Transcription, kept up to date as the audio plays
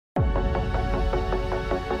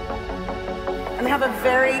have a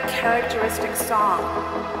very characteristic song.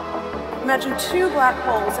 Imagine two black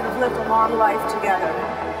holes that have lived a long life together.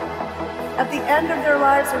 At the end of their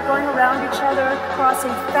lives, they're going around each other,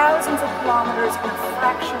 crossing thousands of kilometers in a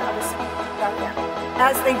fraction of a second.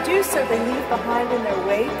 As they do so, they leave behind in their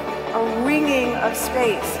wake a ringing of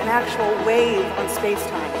space, an actual wave on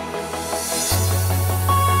space-time.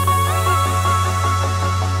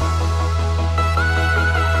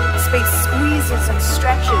 Space squeezes and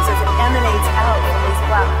stretches as it emanates out from these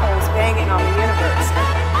black holes banging on the universe.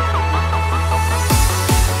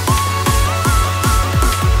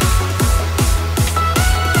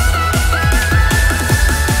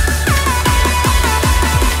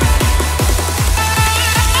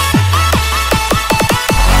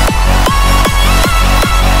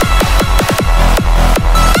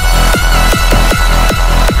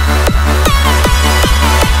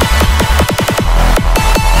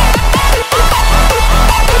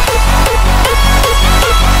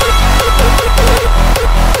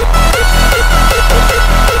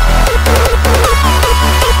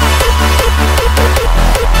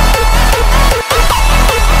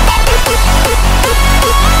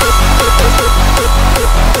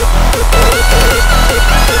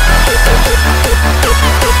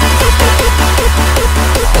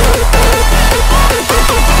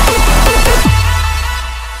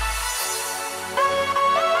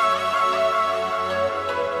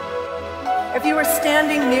 If you were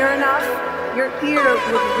standing near enough, your ear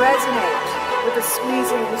would resonate with the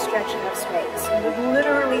squeezing and stretching of space. You would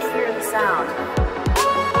literally hear the sound.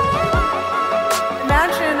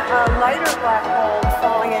 Imagine a lighter black hole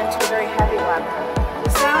falling into a very heavy black hole.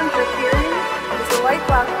 The sound you're hearing is a light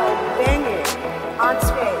black hole banging on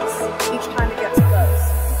space each time it gets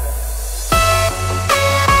close.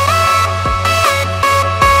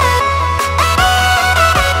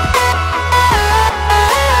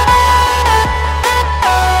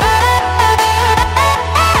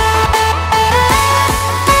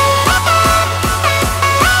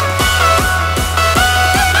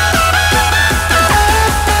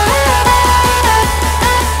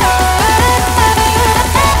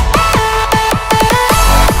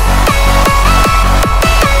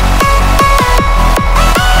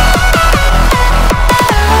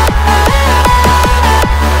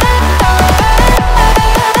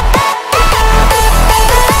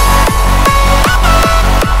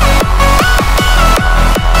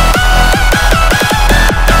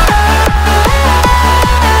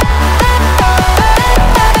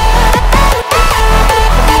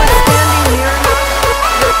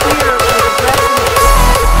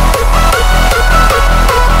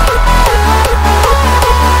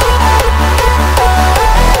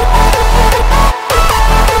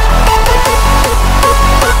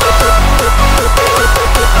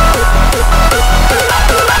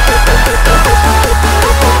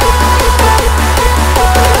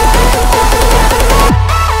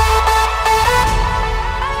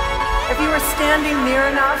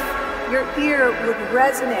 Your ear would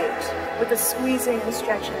resonate with the squeezing and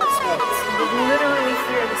stretching of space. You would literally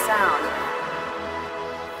hear the sound.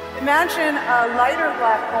 Imagine a lighter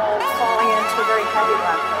black hole falling into a very heavy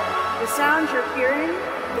black hole. The sound you're hearing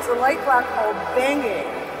is a light black hole banging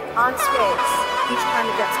on space each time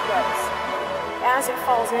it gets close. As it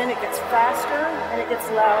falls in, it gets faster and it gets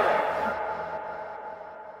louder.